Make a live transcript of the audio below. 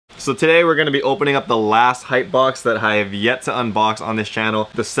So today we're going to be opening up the last hype box that I have yet to unbox on this channel,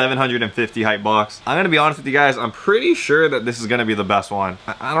 the 750 hype box. I'm going to be honest with you guys, I'm pretty sure that this is going to be the best one.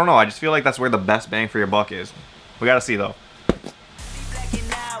 I don't know, I just feel like that's where the best bang for your buck is. We got to see though. I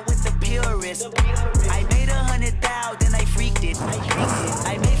made 100,000, I freaked it.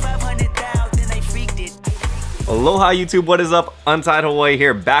 I made 500,000, I freaked it. Aloha YouTube, what is up? Untied Hawaii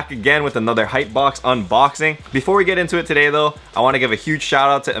here, back again with another hype box unboxing. Before we get into it today though, I want to give a huge shout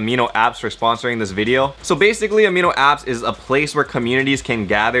out to Amino Apps for sponsoring this video. So basically Amino Apps is a place where communities can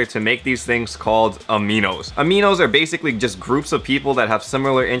gather to make these things called aminos. Aminos are basically just groups of people that have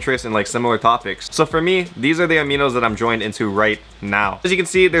similar interests in like similar topics. So for me, these are the aminos that I'm joined into right now. As you can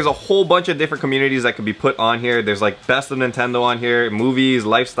see, there's a whole bunch of different communities that could be put on here. There's like best of Nintendo on here, movies,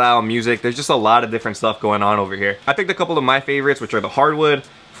 lifestyle, music. There's just a lot of different stuff going on over here. I picked a couple of my favorites, which are the Hardwood,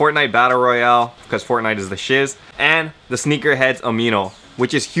 Fortnite Battle Royale, because Fortnite is the shiz, and the Sneakerheads Amino,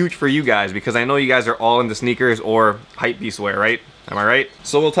 which is huge for you guys because I know you guys are all into sneakers or Hypebeast wear, right? Am I right?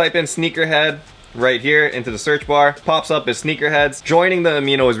 So we'll type in Sneakerhead right here into the search bar. Pops up as Sneakerheads. Joining the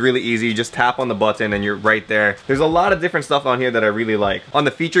Amino is really easy. You just tap on the button and you're right there. There's a lot of different stuff on here that I really like. On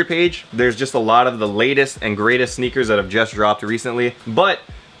the feature page, there's just a lot of the latest and greatest sneakers that have just dropped recently, but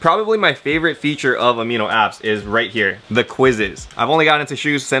probably my favorite feature of Amino Apps is right here, the quizzes. I've only gotten into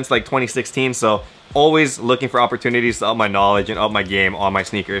shoes since like 2016, so always looking for opportunities to up my knowledge and up my game on my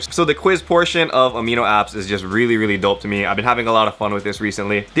sneakers. So the quiz portion of Amino Apps is just really dope to me. I've been having a lot of fun with this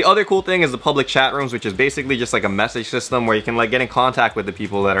recently. The other cool thing is the public chat rooms, which is basically just like a message system where you can like get in contact with the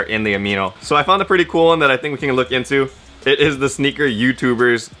people that are in the Amino. So I found a pretty cool one that I think we can look into. It is the Sneaker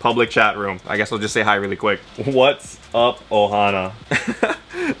YouTubers public chat room. I guess I'll just say hi really quick. What's up, Ohana?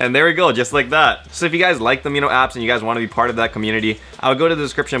 And there we go, just like that. So if you guys like the Amino Apps and you guys want to be part of that community, I would go to the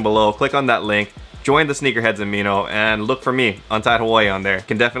description below, click on that link, join the Sneakerheads Amino, and look for me, Untied Hawaii, on there.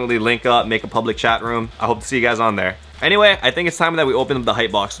 Can definitely link up, make a public chat room. I hope to see you guys on there. Anyway, I think it's time that we open up the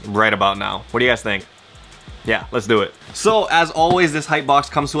hype box right about now. What do you guys think? Yeah, let's do it. So as always, this hype box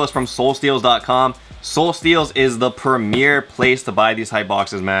comes to us from soulsteals.com. Soul Steals is the premier place to buy these hype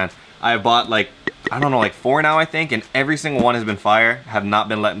boxes, man. I've bought like, I don't know, like 4 now I think, and every single one has been fire. Have not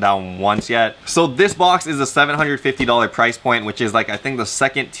been let down once yet. So this box is a $750 price point, which is like I think the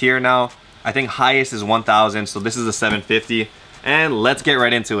second tier now. I think highest is 1,000, so this is a $750. And let's get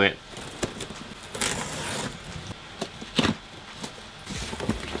right into it.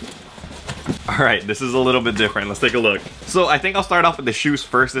 Alright, this is a little bit different. Let's take a look. So I think I'll start off with the shoes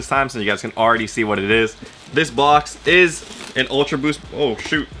first this time so you guys can already see what it is. This box is an Ultra Boost. Oh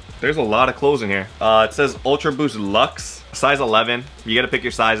shoot, there's a lot of clothes in here. It says Ultra Boost Luxe, size 11. You gotta pick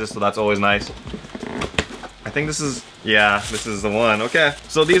your sizes, so that's always nice. I think this is, yeah, this is the one. Okay,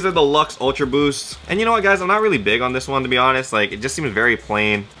 so these are the Luxe Ultra Boosts. And you know what guys, I'm not really big on this one to be honest. Like, it just seems very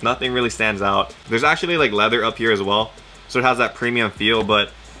plain. Nothing really stands out. There's actually like leather up here as well, so it has that premium feel,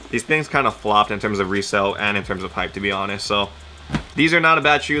 but these things kind of flopped in terms of resale and in terms of hype, to be honest. So these are not a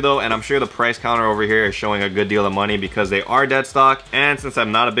bad shoe though, and I'm sure the price counter over here is showing a good deal of money because they are dead stock, and since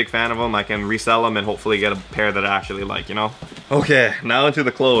I'm not a big fan of them, I can resell them and hopefully get a pair that I actually like, you know? Okay, now into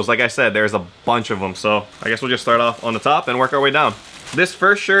the clothes. Like I said, there's a bunch of them, so I guess we'll just start off on the top and work our way down. This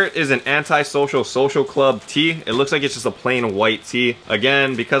first shirt is an Antisocial Social Club tee. It looks like it's just a plain white tee.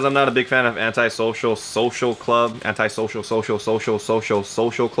 Again, because I'm not a big fan of Antisocial Social Club, Antisocial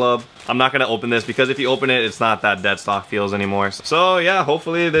Social Club, I'm not gonna open this because if you open it, it's not that dead stock feels anymore. So yeah,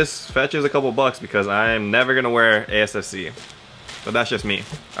 hopefully this fetches a couple bucks because I'm never gonna wear ASSC. But that's just me.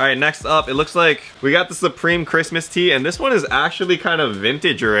 All right, next up, it looks like we got the Supreme Christmas tee, and this one is actually kind of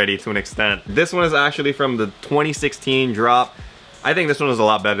vintage already to an extent. This one is actually from the 2016 drop. I think this one is a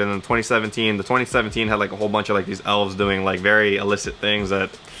lot better than the 2017. The 2017 had like a whole bunch of like these elves doing like very illicit things that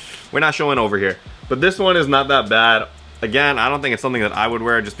we're not showing over here. But this one is not that bad. Again, I don't think it's something that I would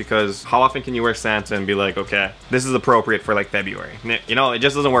wear just because how often can you wear Santa and be like, okay, this is appropriate for like February? You know, it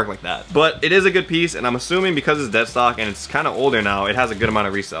just doesn't work like that. But it is a good piece, and I'm assuming because it's dead stock and it's kind of older now, it has a good amount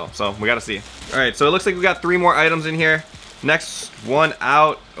of resale. So we gotta see. All right, so it looks like we got 3 more items in here. Next one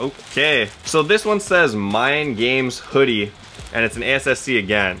out, okay. So this one says Mind Games Hoodie, and it's an ASSC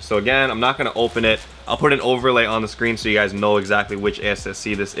again. So again, I'm not gonna open it. I'll put an overlay on the screen so you guys know exactly which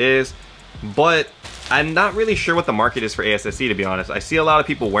ASSC this is. But I'm not really sure what the market is for ASSC, to be honest. I see a lot of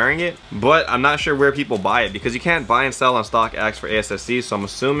people wearing it, but I'm not sure where people buy it because you can't buy and sell on StockX for ASSC, so I'm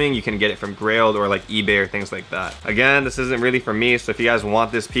assuming you can get it from Grailed or like eBay or things like that. Again, this isn't really for me, so if you guys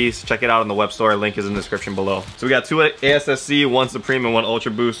want this piece, check it out on the web store. Link is in the description below. So we got 2 ASSC, 1 Supreme, and 1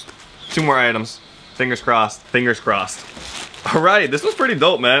 Ultra Boost. 2 more items. Fingers crossed. Fingers crossed. Alright, this was pretty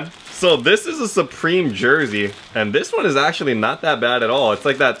dope, man. So this is a Supreme jersey, and this one is actually not that bad at all. It's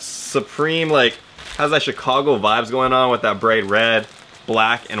like that Supreme, like, has that Chicago vibes going on with that bright red,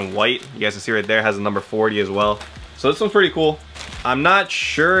 black, and white. You guys can see right there, has a number 40 as well. So this one's pretty cool. I'm not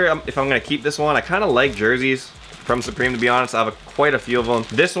sure if I'm gonna keep this one. I kind of like jerseys from Supreme, to be honest. I have quite a few of them.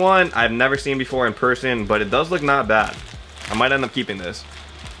 This one I've never seen before in person, but it does look not bad. I might end up keeping this.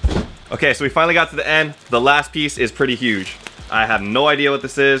 Okay, so we finally got to the end. The last piece is pretty huge. I have no idea what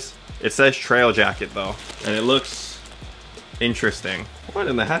this is. It says trail jacket though, and it looks interesting. What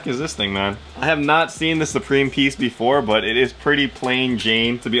in the heck is this thing, man? I have not seen the Supreme piece before, but it is pretty plain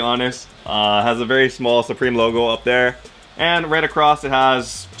Jane, to be honest. Has a very small Supreme logo up there. And right across it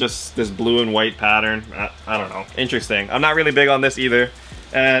has just this blue and white pattern. I don't know. Interesting. I'm not really big on this either.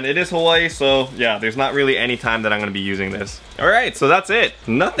 And it is Hawaii, so yeah, there's not really any time that I'm gonna be using this. Alright, so that's it.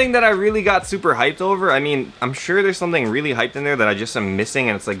 Nothing that I really got super hyped over. I mean, I'm sure there's something really hyped in there that I just am missing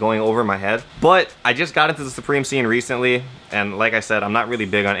and it's like going over my head. But I just got into the Supreme scene recently, and like I said, I'm not really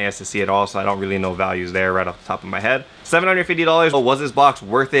big on ASSC at all, so I don't really know values there right off the top of my head. $750, was this box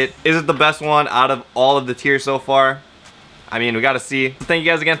worth it? Is it the best one out of all of the tiers so far? I mean, we gotta see. Thank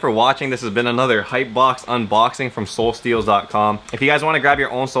you guys again for watching. This has been another Hypebox unboxing from SoulSteals.com. If you guys want to grab your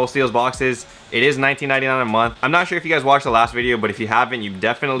own SoulSteals boxes, it is $19.99 a month. I'm not sure if you guys watched the last video, but if you haven't, you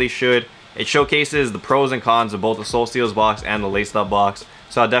definitely should. It showcases the pros and cons of both the SoulSteals box and the Laced Up box,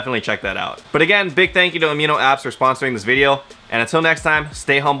 so I'll definitely check that out. But again, big thank you to Amino Apps for sponsoring this video. And until next time,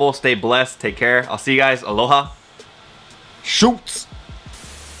 stay humble, stay blessed, take care. I'll see you guys. Aloha. Shoots.